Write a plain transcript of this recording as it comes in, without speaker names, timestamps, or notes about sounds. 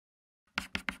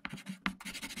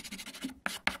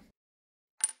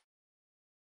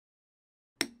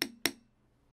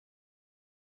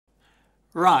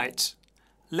Right,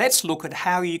 let's look at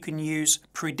how you can use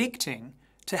predicting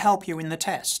to help you in the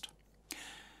test.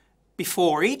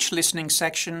 Before each listening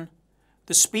section,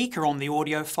 the speaker on the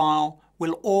audio file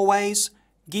will always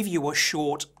give you a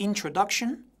short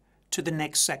introduction to the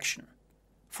next section.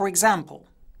 For example,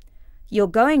 you're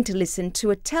going to listen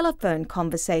to a telephone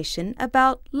conversation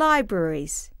about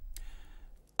libraries.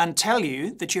 And tell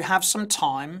you that you have some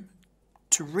time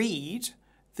to read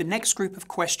the next group of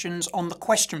questions on the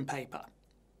question paper.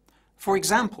 For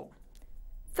example,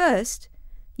 first,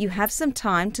 you have some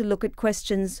time to look at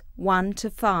questions 1 to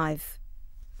 5.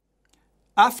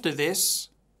 After this,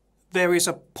 there is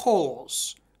a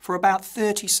pause for about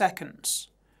 30 seconds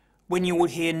when you will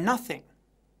hear nothing.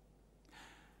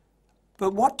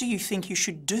 But what do you think you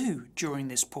should do during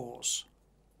this pause?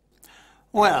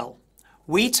 Well,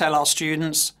 we tell our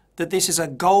students that this is a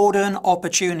golden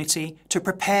opportunity to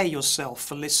prepare yourself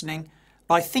for listening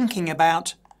by thinking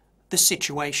about the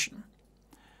situation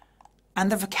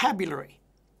and the vocabulary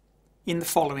in the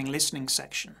following listening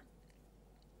section.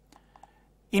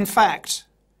 In fact,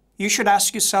 you should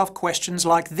ask yourself questions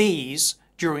like these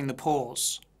during the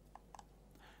pause.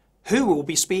 Who will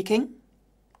be speaking?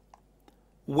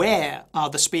 Where are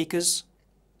the speakers?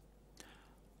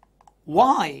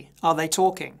 Why are they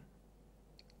talking?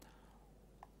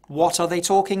 What are they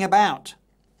talking about?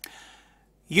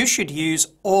 You should use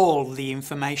all the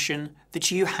information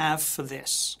that you have for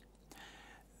this.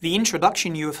 The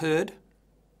introduction you have heard,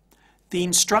 the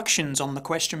instructions on the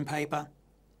question paper,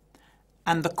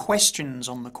 and the questions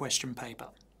on the question paper.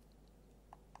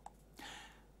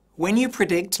 When you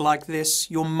predict like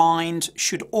this, your mind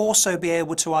should also be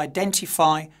able to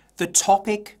identify the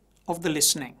topic of the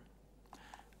listening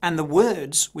and the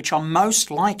words which are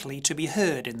most likely to be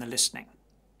heard in the listening.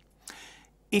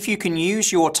 If you can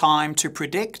use your time to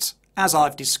predict, as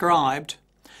I've described,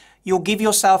 you'll give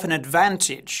yourself an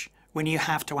advantage when you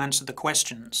have to answer the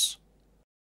questions.